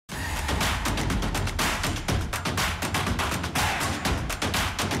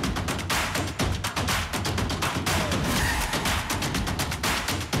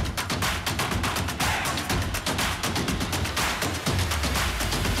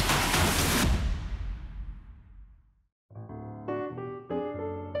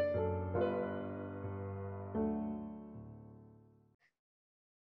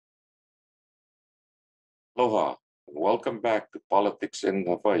Aloha, and welcome back to Politics in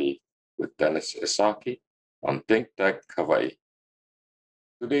Hawaii with Dennis Esaki on ThinkTech Hawaii.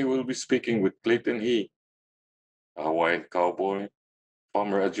 Today we'll be speaking with Clayton Hee, a Hawaiian cowboy,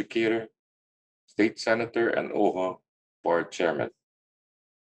 former educator, state senator, and OHA board chairman.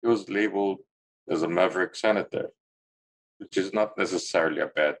 He was labeled as a Maverick senator, which is not necessarily a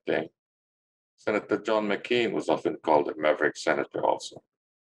bad thing. Senator John McCain was often called a Maverick senator also.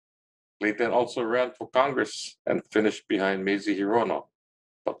 Clayton also ran for Congress and finished behind Mazie Hirono,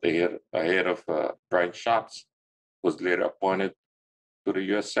 but ahead of Brian Schatz, was later appointed to the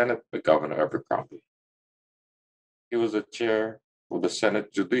U.S. Senate by Governor Abercrombie. He was the chair of the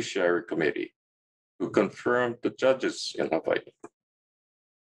Senate Judiciary Committee, who confirmed the judges in Hawaii.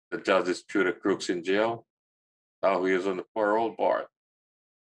 The judges threw the crooks in jail. Now he is on the parole board.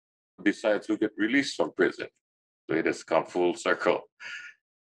 Decides who get released from prison. So it has come full circle.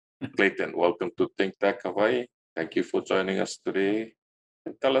 Clayton, welcome to ThinkTech Hawaii. Thank you for joining us today.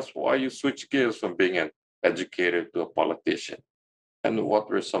 And tell us why you switched gears from being an educator to a politician. And what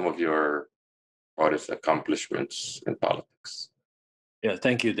were some of your proudest accomplishments in politics? Yeah,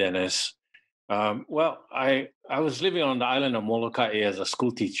 thank you, Dennis. I was living on the island of Molokai as a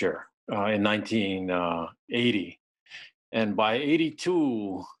school teacher in 1980. And by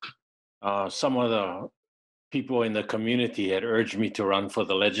 82, some of the people in the community had urged me to run for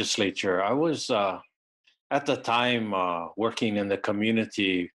the legislature. I was, at the time, working in the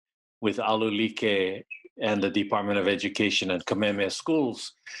community with Alulike and the Department of Education and Kamehameha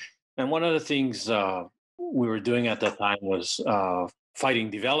schools. And one of the things we were doing at that time was fighting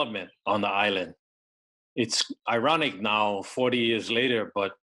development on the island. It's ironic now, 40 years later,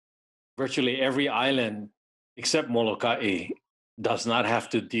 but virtually every island except Molokai does not have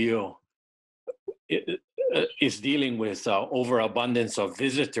to is dealing with overabundance of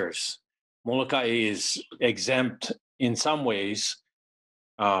visitors. Molokai is exempt in some ways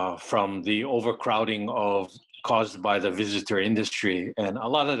from the overcrowding caused by the visitor industry. And a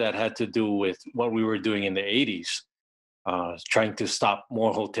lot of that had to do with what we were doing in the 80s, trying to stop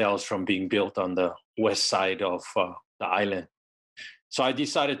more hotels from being built on the west side of the island. So I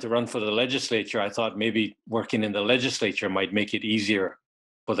decided to run for the legislature. I thought maybe working in the legislature might make it easier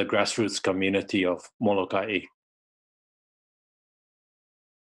for the grassroots community of Molokai.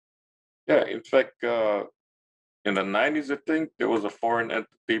 Yeah, in fact, in the 90s, I think there was a foreign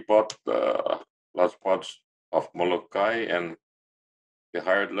entity bought large parts of Molokai, and they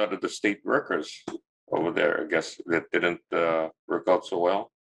hired a lot of the state workers over there. I guess that didn't work out so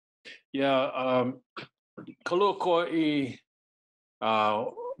well. Yeah, Kaluakoi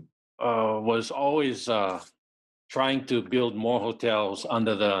was always trying to build more hotels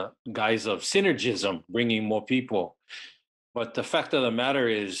under the guise of synergism, bringing more people. But the fact of the matter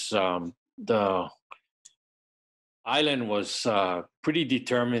is, the island was pretty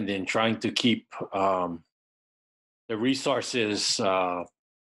determined in trying to keep the resources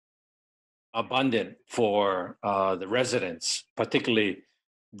abundant for the residents, particularly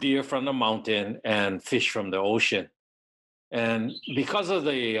deer from the mountain and fish from the ocean. And because of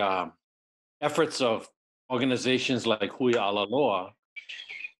the efforts of organizations like Hui Alaloa,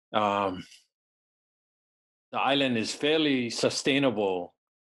 the island is fairly sustainable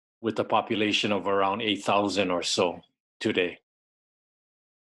with a population of around 8,000 or so today.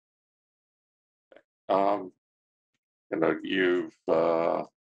 You've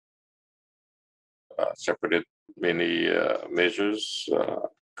shepherded many measures,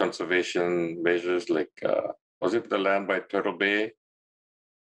 conservation measures, like was it the land by Turtle Bay?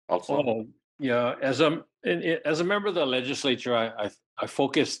 Also, Oh, yeah. As a member of the legislature, I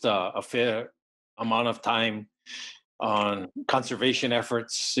focused a fair amount of time on conservation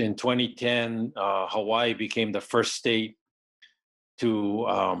efforts. In 2010, Hawaii became the first state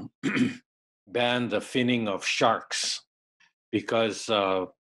to ban the finning of sharks because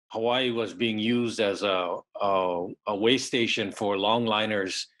Hawaii was being used as a way station for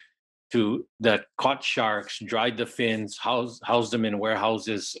longliners that caught sharks, dried the fins, housed them in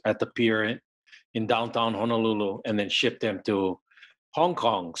warehouses at the pier in downtown Honolulu, and then shipped them to Hong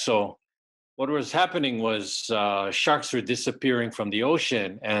Kong. So what was happening was sharks were disappearing from the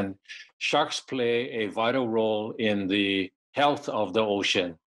ocean, and sharks play a vital role in the health of the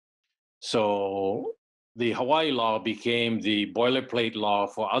ocean. So the Hawaii law became the boilerplate law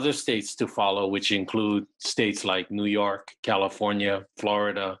for other states to follow, which include states like New York, California,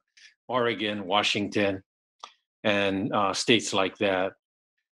 Florida, Oregon, Washington, and states like that.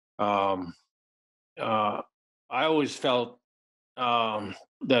 I always felt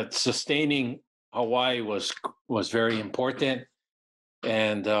that sustaining Hawaii was very important,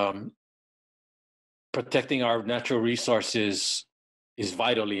 and protecting our natural resources is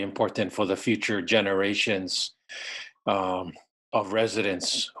vitally important for the future generations of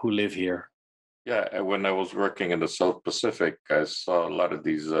residents who live here. Yeah, and when I was working in the South Pacific, I saw a lot of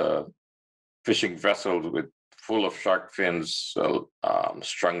these fishing vessels with full of shark fins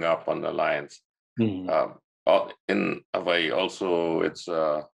strung up on the lines. Mhm. In Hawaii, also, it's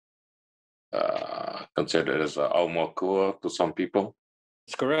considered as a aumakua to some people.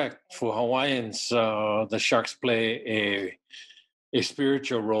 It's correct. For Hawaiians, the sharks play a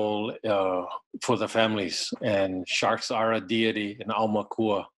spiritual role for the families, and sharks are a deity in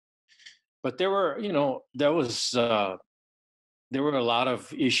Aumakua. But there were, there were a lot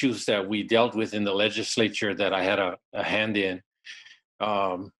of issues that we dealt with in the legislature that I had a hand in.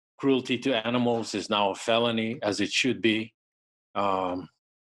 Cruelty to animals is now a felony, as it should be.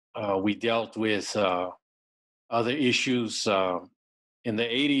 We dealt with other issues in the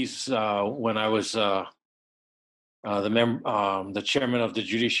 80s when I was the chairman of the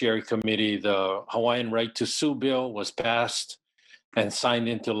Judiciary Committee. The Hawaiian Right to Sue bill was passed and signed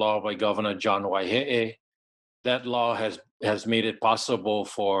into law by Governor John Waihe'e. That law has made it possible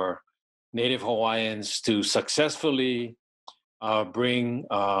for Native Hawaiians to successfully bring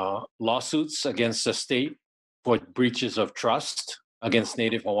lawsuits against the state for breaches of trust against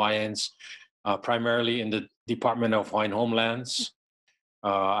Native Hawaiians, primarily in the Department of Hawaiian Homelands.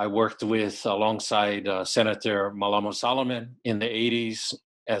 I worked alongside Senator Malamo Solomon in the 80s,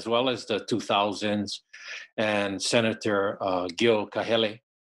 as well as the 2000s, and Senator Gil Kahele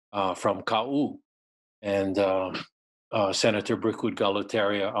from Ka'u, and Senator Brickwood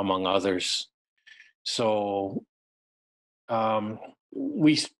Galutaria, among others. So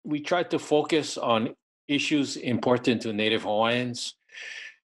we tried to focus on issues important to Native Hawaiians,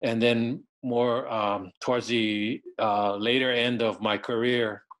 and then more towards the later end of my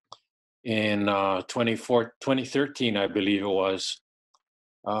career in 2013, I believe it was,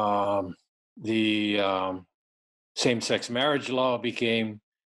 the same-sex marriage law became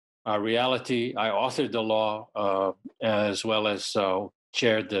a reality. I authored the law as well as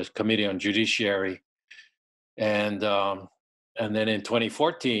chaired the Committee on Judiciary. And then in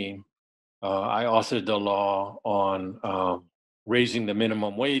 2014, I authored the law on raising the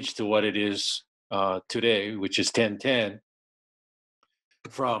minimum wage to what it is today, which is $10.10,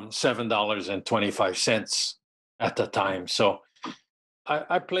 from $7.25 at the time. So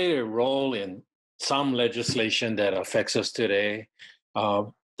I played a role in some legislation that affects us today.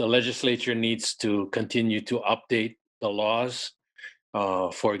 The legislature needs to continue to update the laws.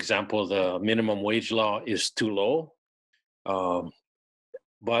 For example, the minimum wage law is too low.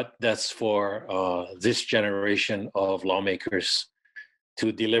 But that's for this generation of lawmakers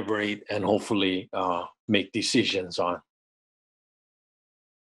to deliberate and hopefully make decisions on.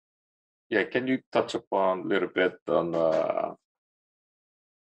 Yeah, can you touch upon a little bit on the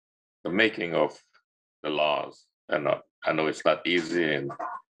making of the laws? And I know it's not easy, and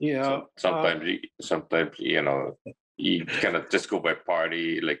Yeah. sometimes you cannot just go by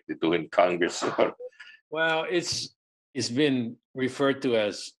party like they do in Congress. Well, it's been referred to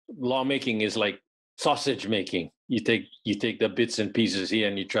as lawmaking is like sausage making. You take the bits and pieces here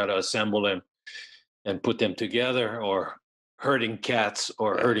and you try to assemble them and put them together, or herding cats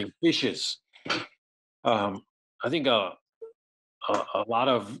or herding fishes. I think a lot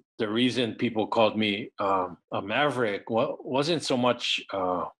of the reason people called me a maverick wasn't so much,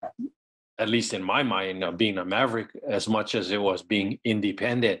 at least in my mind, being a maverick, as much as it was being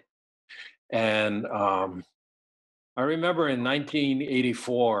independent. And I remember in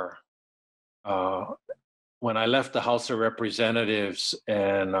 1984, when I left the House of Representatives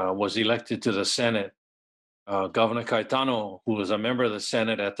and was elected to the Senate, Governor Caetano, who was a member of the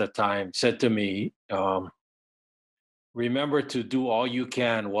Senate at the time, said to me, remember to do all you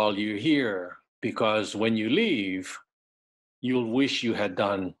can while you're here, because when you leave, you'll wish you had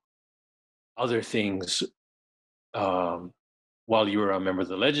done other things while you were a member of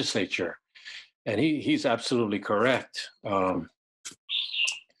the legislature. And he's absolutely correct.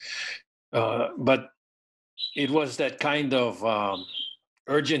 But it was that kind of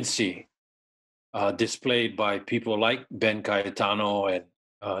urgency displayed by people like Ben Cayetano and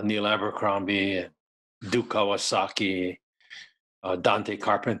Neil Abercrombie and Duke Kawasaki, Dante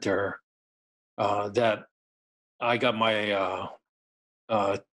Carpenter, that I got my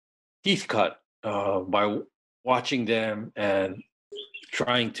teeth cut by watching them and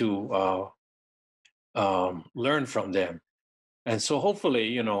trying to learn from them. And so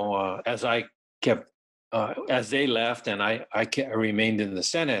hopefully, as I kept, as they left and I remained in the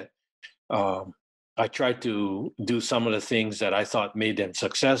Senate, I tried to do some of the things that I thought made them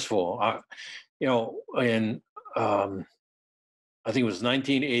successful. in I think it was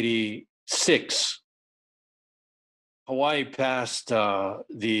 1986, Hawaii passed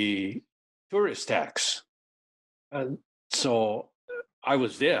the tourist tax. And so I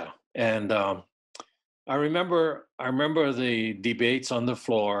was there, and I remember the debates on the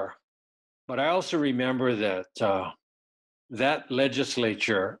floor, but I also remember that that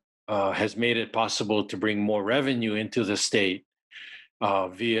legislature has made it possible to bring more revenue into the state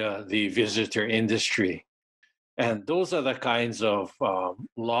via the visitor industry. And those are the kinds of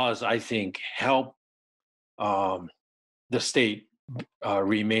laws I think help the state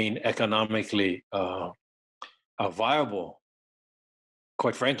remain economically viable.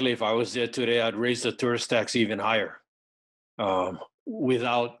 Quite frankly, if I was there today, I'd raise the tourist tax even higher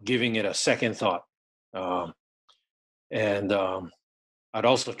without giving it a second thought. And I'd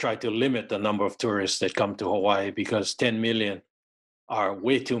also try to limit the number of tourists that come to Hawaii, because 10 million are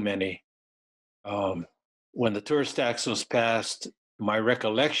way too many. When the tourist tax was passed, my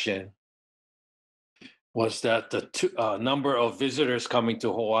recollection was that the number of visitors coming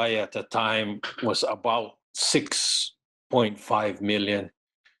to Hawaii at the time was about 6.5 million.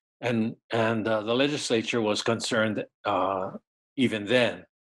 And the legislature was concerned even then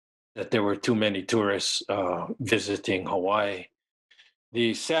that there were too many tourists visiting Hawaii.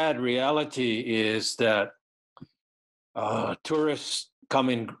 The sad reality is that tourists come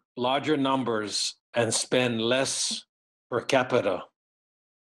in larger numbers and spend less per capita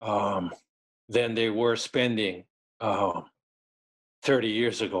than they were spending 30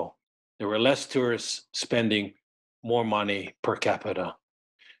 years ago. There were less tourists spending more money per capita.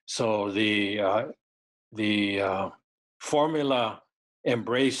 So the formula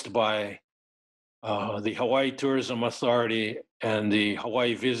embraced by the Hawaii Tourism Authority and the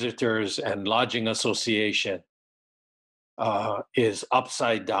Hawaii Visitors and Lodging Association is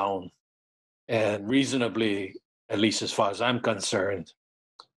upside down, and reasonably, at least as far as I'm concerned,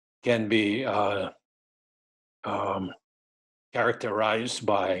 can be characterized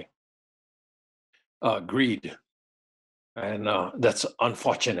by greed. And that's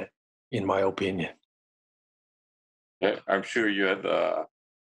unfortunate, in my opinion. Yeah, I'm sure you had a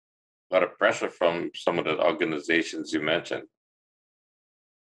lot of pressure from some of the organizations you mentioned.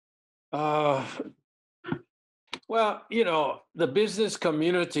 Well, the business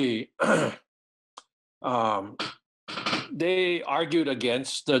community, they argued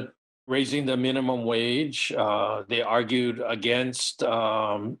against raising the minimum wage. They argued against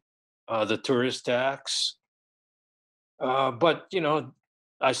the tourist tax. But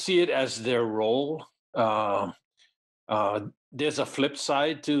I see it as their role. There's a flip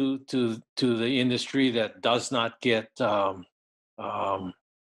side to the industry that does not get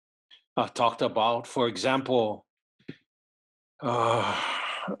talked about. For example, I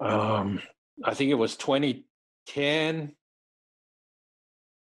think it was 2010.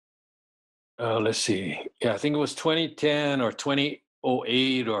 Let's see. Yeah, I think it was 2010 or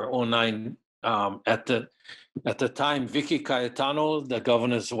 2008 or 09. At the time, Vicky Cayetano, the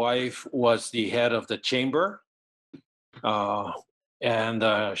governor's wife, was the head of the chamber.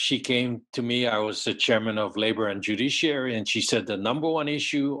 And she came to me. I was the chairman of Labor and Judiciary, and she said the number one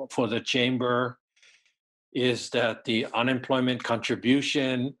issue for the chamber is that the unemployment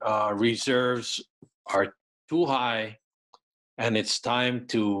contribution reserves are too high, and it's time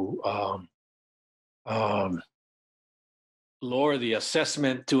to lower the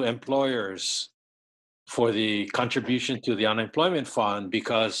assessment to employers for the contribution to the unemployment fund,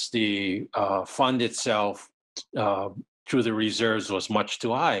 because the fund itself through the reserves was much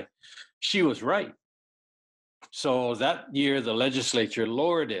too high. She was right. So that year, the legislature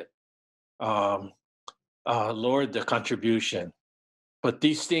lowered it, lowered the contribution. But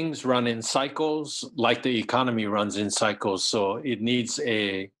these things run in cycles, like the economy runs in cycles. So it needs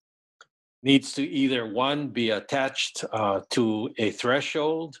to either, one, be attached to a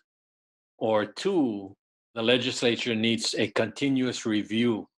threshold, or two, the legislature needs a continuous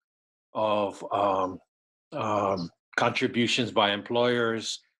review of contributions by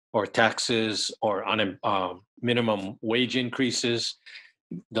employers, or taxes, or minimum wage increases.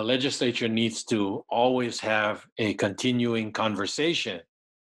 The legislature needs to always have a continuing conversation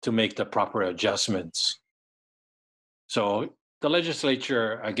to make the proper adjustments. So the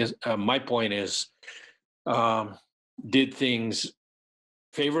legislature, I guess, my point is, did things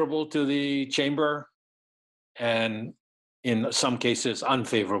favorable to the chamber, and in some cases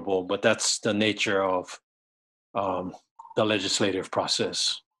unfavorable, but that's the nature of the legislative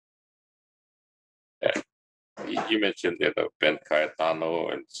process. You mentioned Ben Cayetano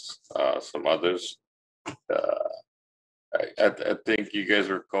and some others. I think you guys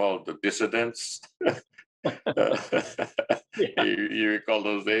were called the dissidents. Yeah. You recall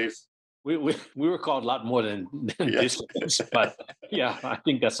those days? We were called a lot more than Yeah. dissidents, but yeah, I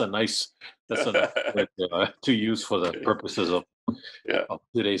think that's a nice word to use for the purposes Yeah, of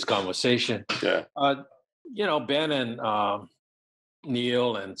today's conversation. yeah, Ben and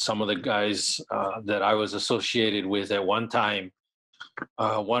Neil and some of the guys that I was associated with at one time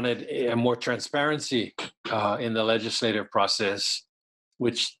wanted a more transparency in the legislative process,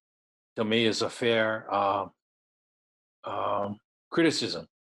 which to me is a fair criticism.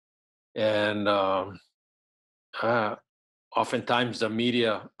 And oftentimes the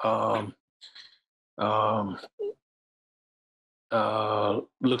media um,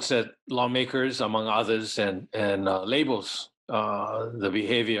 looks at lawmakers, among others, and labels the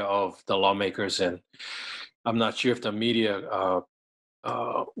behavior of the lawmakers. And I'm not sure if the media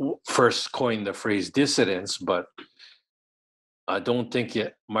first coined the phrase dissidents, but I don't think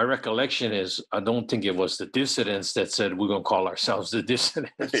it. My recollection is I don't think it was the dissidents that said we're going to call ourselves the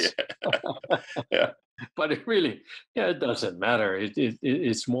dissidents. yeah, But it really, it doesn't matter.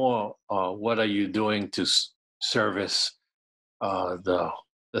 It's more what are you doing to service the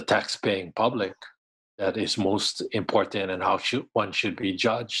tax-paying public that is most important, and how one should be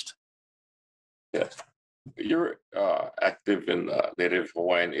judged. yes. You're active in Native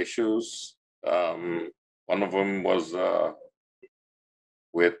Hawaiian issues. One of them was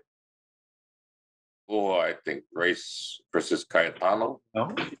with, I think, Rice versus Cayetano.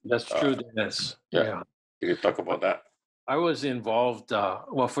 No, that's true, Dennis. Yeah. Can you talk about that? I was involved.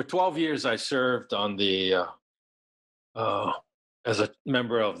 Well, for 12 years, I served on the as a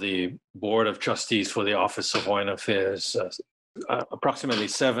member of the board of trustees for the Office of Hawaiian Affairs. Approximately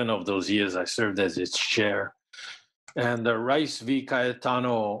 7 of those years, I served as its chair. And the Rice v.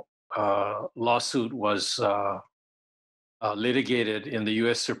 Cayetano lawsuit was litigated in the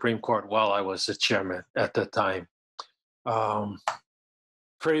U.S. Supreme Court while I was the chairman at the time.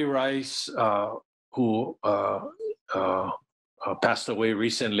 Freddie Rice, who passed away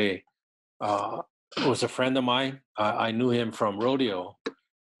recently, was a friend of mine. I knew him from rodeo.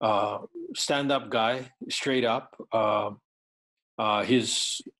 Stand-up guy, straight up.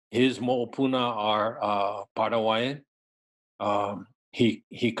 His mo'opuna are part Hawaiian.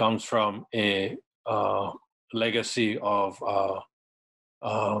 He comes from a legacy of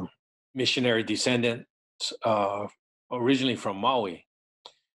missionary descendants, originally from Maui.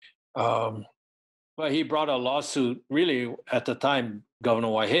 But he brought a lawsuit. Really, at the time, Governor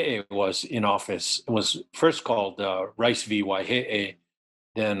Waihe'e was in office. It was first called Rice v. Waihe'e,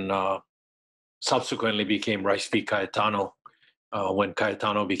 then subsequently became Rice v. Cayetano when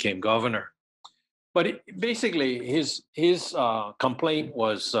Cayetano became governor. But basically, his complaint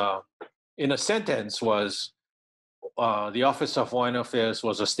was, in a sentence, was the Office of Hawaiian Affairs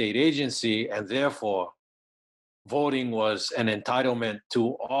was a state agency, and therefore voting was an entitlement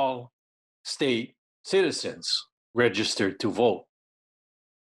to all state citizens registered to vote.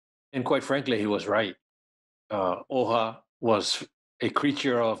 And quite frankly, he was right. OHA was a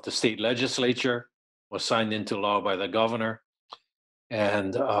creature of the state legislature, was signed into law by the governor,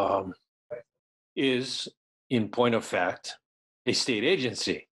 and is, in point of fact, a state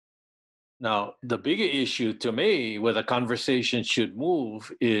agency. Now, the bigger issue to me where the conversation should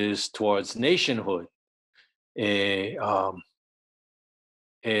move is towards nationhood, a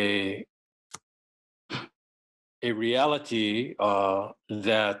reality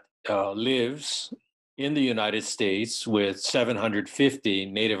that lives in the United States with 750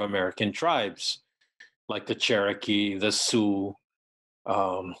 Native American tribes, like the Cherokee, the Sioux,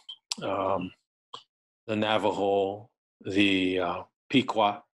 the Navajo, the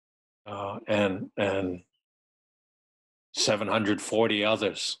Pequot, and 740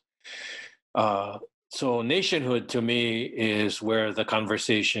 others. So nationhood to me is where the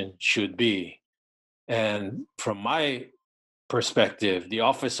conversation should be. And from my perspective, the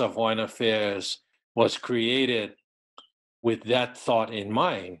Office of Hawaiian Affairs was created with that thought in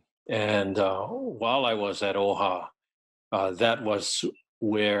mind. And while I was at OHA, that was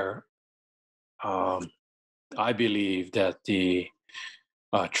where I believe that the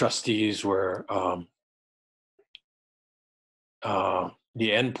trustees were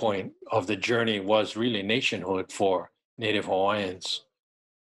the end point of the journey was really nationhood for Native Hawaiians.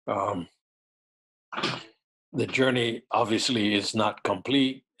 The journey obviously is not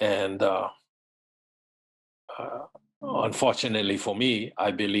complete, and unfortunately for me,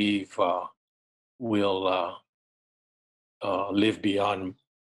 I believe will live beyond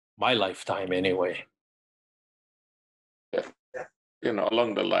my lifetime anyway. Yeah.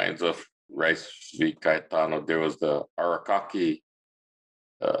 Along the lines of Rice v. Cayetano, there was the Arakaki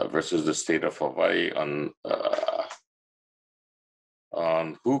versus the state of Hawaii on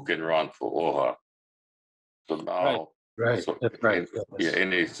who can run for OHA. So now, Right. so That's right. yeah,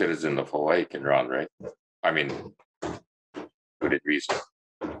 any citizen of Hawaii can run, right? I mean, within reason.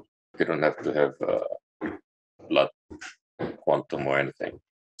 You don't have to have blood quantum or anything.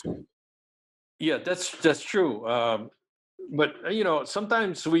 Yeah, that's true. But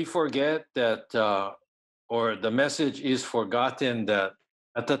sometimes we forget that, or the message is forgotten that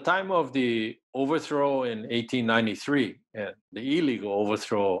at the time of the overthrow in 1893, the illegal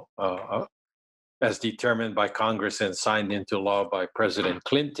overthrow, as determined by Congress and signed into law by President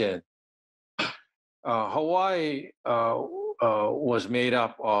Clinton, Hawaii was made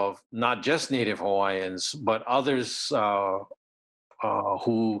up of not just Native Hawaiians, but others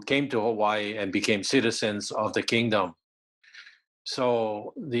who came to Hawaii and became citizens of the kingdom.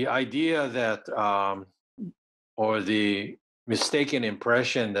 So the idea that, or the mistaken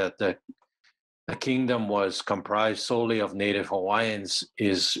impression that the kingdom was comprised solely of Native Hawaiians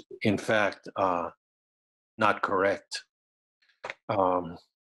is, in fact, not correct.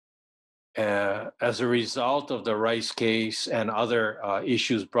 As a result of the Rice case and other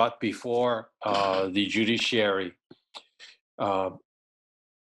issues brought before the judiciary,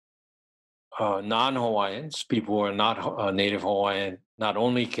 non-Hawaiians, people who are not Native Hawaiian, not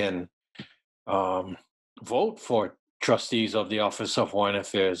only can vote for trustees of the Office of Hawaiian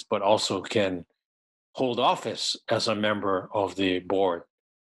Affairs, but also can hold office as a member of the board.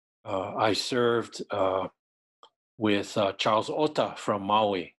 I served with Charles Ota from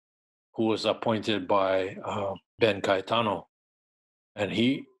Maui, who was appointed by Ben Cayetano. And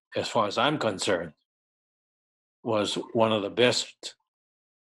he, as far as I'm concerned, was one of the best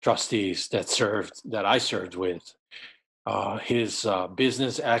trustees that I served with. His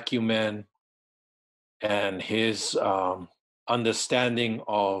business acumen and his understanding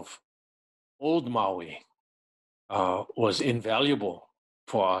of old Maui was invaluable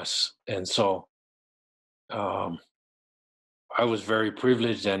for us. And so I was very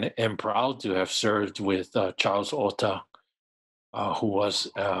privileged and proud to have served with Charles Ota, who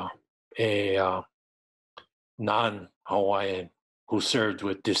was a non-Hawaiian who served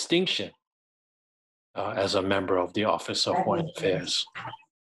with distinction as a member of the Office of Hawaiian Affairs.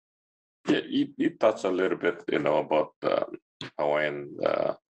 Yeah, you touched a little bit, about Hawaiian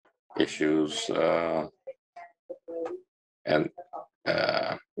issues and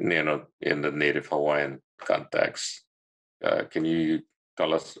in the Native Hawaiian context. Can you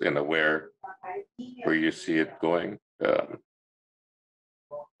tell us, where you see it going?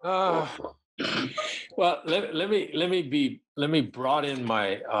 Well, let me broaden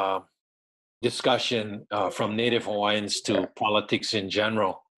my discussion from Native Hawaiians to politics in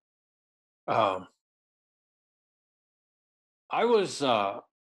general. I was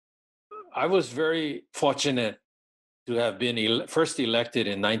very fortunate to have been first elected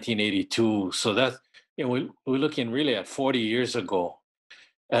in 1982. So that we're looking really at 40 years ago,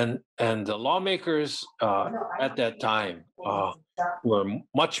 and the lawmakers at that time were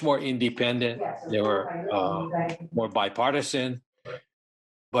much more independent. They were more bipartisan,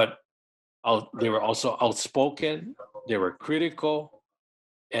 but they were also outspoken. They were critical,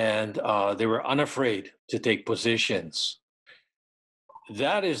 and they were unafraid to take positions.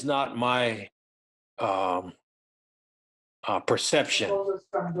 That is not my perception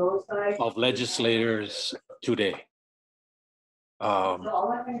of legislators today. Let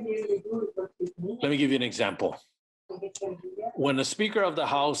me give you an example. When the Speaker of the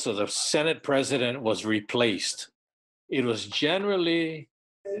House or the Senate President was replaced, it was generally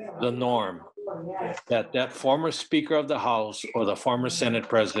the norm that former Speaker of the House or the former Senate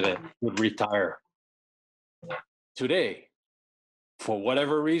President would retire. Today, for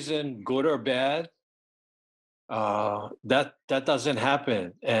whatever reason, good or bad, that doesn't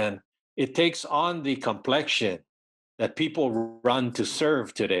happen, and it takes on the complexion that people run to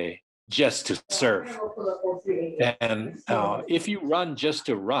serve today, just to serve. And if you run, just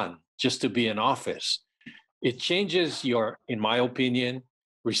to be in office, it changes in my opinion,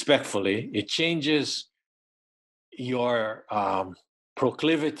 respectfully, it changes your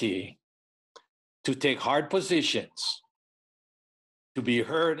proclivity to take hard positions, to be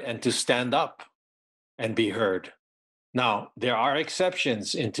heard and to stand up and be heard. Now, there are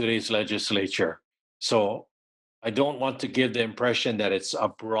exceptions in today's legislature. So I don't want to give the impression that it's a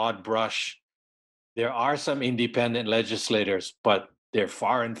broad brush. There are some independent legislators, but they're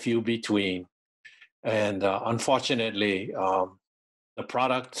far and few between. And unfortunately, the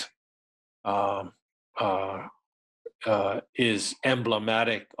product is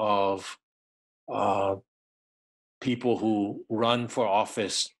emblematic of people who run for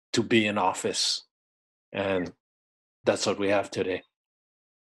office to be in office. And that's what we have today.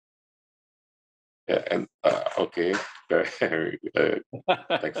 Yeah, and okay, thanks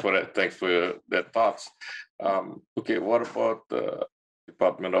for that. Thanks for that thoughts. Okay, what about the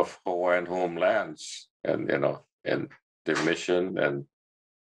Department of Hawaiian Homelands and and their mission and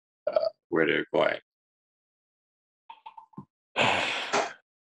where they're going?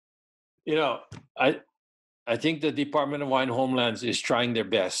 You know, I think the Department of Hawaiian Homelands is trying their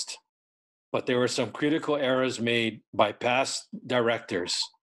best, but there were some critical errors made by past directors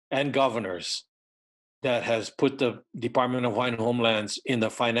and governors that has put the Department of Hawaiian Homelands in the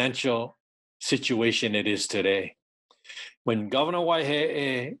financial situation it is today. When Governor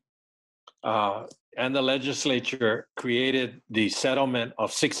Waihe'e and the legislature created the settlement of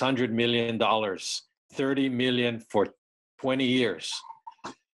 $600 million, $30 million for 20 years,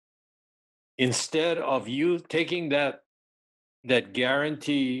 instead of you taking that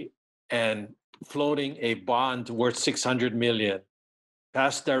guarantee and floating a bond worth 600 million,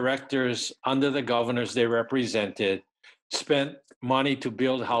 past directors under the governors they represented spent money to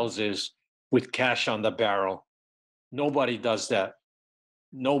build houses with cash on the barrel. Nobody does that.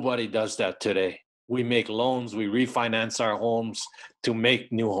 Nobody does that today. We make loans, we refinance our homes to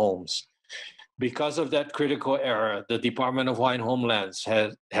make new homes. Because of that critical error, the Department of Hawaiian Homelands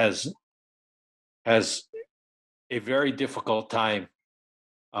has a very difficult time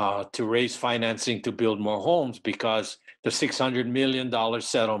to raise financing to build more homes because the $600 million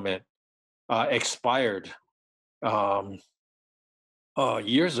settlement expired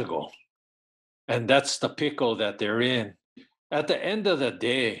years ago. And that's the pickle that they're in. At the end of the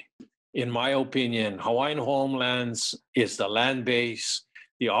day, in my opinion, Hawaiian Homelands is the land base,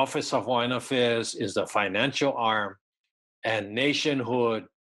 the Office of Hawaiian Affairs is the financial arm, and nationhood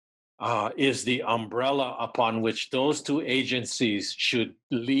is the umbrella upon which those two agencies should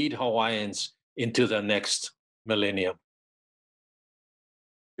lead Hawaiians into the next millennium.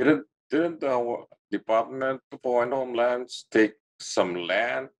 Didn't the Department of Hawaiian Homelands take some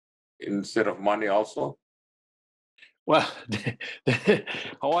land instead of money also? Well,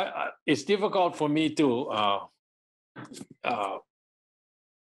 Hawaii, it's difficult for me to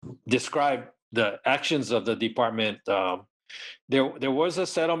describe the actions of the department. There was a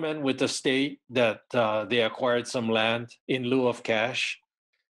settlement with the state that they acquired some land in lieu of cash.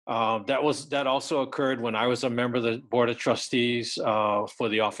 That also occurred when I was a member of the Board of Trustees for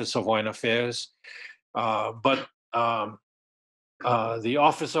the Office of Hawaiian Affairs. But the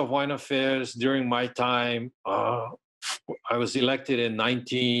Office of Hawaiian Affairs during my time, I was elected in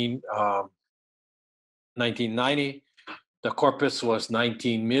 1990. The corpus was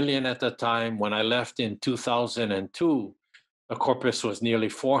 19 million at the time. When I left in 2002, the corpus was nearly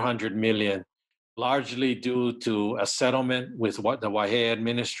 400 million, largely due to a settlement with the Waihe'e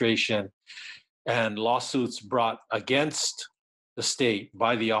administration and lawsuits brought against the state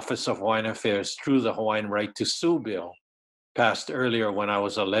by the Office of Hawaiian Affairs through the Hawaiian Right to Sue bill, passed earlier when I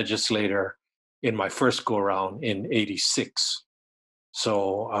was a legislator in my first go round in '86.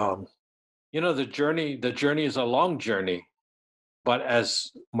 So, the journey is a long journey, but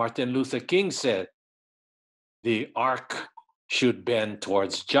as Martin Luther King said, the arc should bend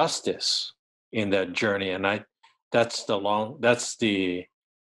towards justice in that journey, and that's the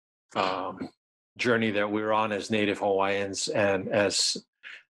journey that we're on as Native Hawaiians and as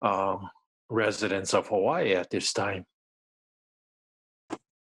residents of Hawaii at this time.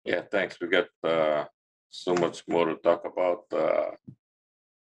 Yeah, thanks. We got so much more to talk about.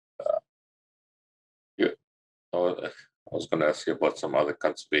 I was going to ask you about some other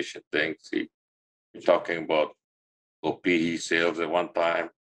conservation things. You're talking about OPE sales at one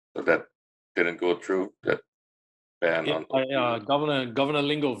time, so that didn't go through. That ban on OPE. Governor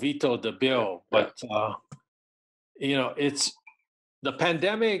Lingo vetoed the bill, but it's the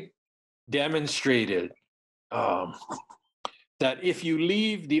pandemic demonstrated that if you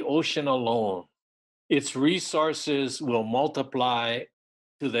leave the ocean alone, its resources will multiply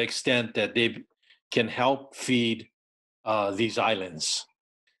to the extent that they can help feed these islands.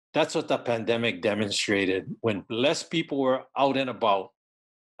 That's what the pandemic demonstrated. When less people were out and about,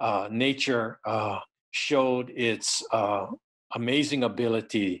 nature showed its amazing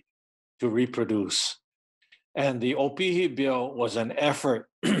ability to reproduce. And the OPE bill was an effort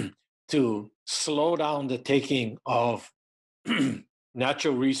to slow down the taking of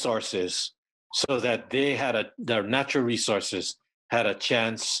natural resources so that their natural resources had a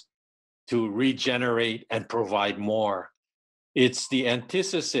chance to regenerate and provide more. It's the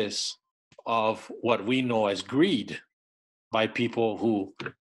antithesis of what we know as greed by people who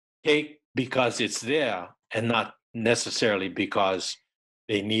take because it's there and not necessarily because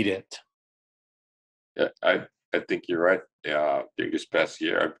they need it. Yeah, I think you're right. Yeah, during this past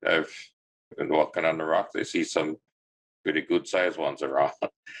year, I've been walking on the rocks. I see some pretty good sized ones around.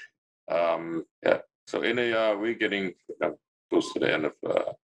 Yeah. So, we're getting close to the end of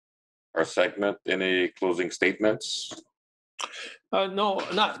our segment. Any closing statements? No,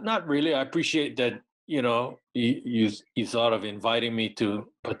 not really. I appreciate that. You thought of inviting me to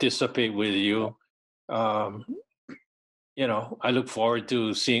participate with you. Um, I look forward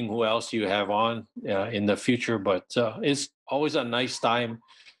to seeing who else you have on in the future. But it's always a nice time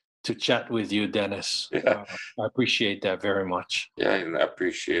to chat with you, Dennis. Yeah, I appreciate that very much. yeah, and I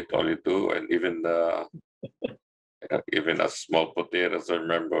appreciate all you do, and even as small potatoes. I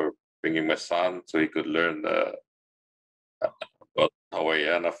remember bringing my son so he could learn about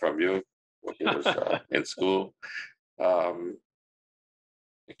Hawaiiana from you when he was in school. Um,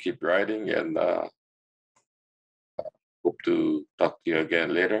 I keep writing, and hope to talk to you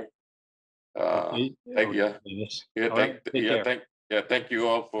again later. Okay. Thank you. Okay, Dennis. Yeah, All right. Take care. thank you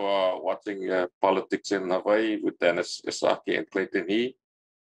all for watching Politics in Hawaii with Dennis Esaki and Clayton Hee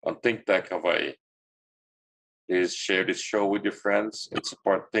on ThinkTech Hawaii. Please share this show with your friends and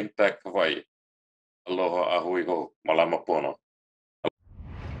support ThinkTech Hawaii. Aloha ahui ho. Malama pono.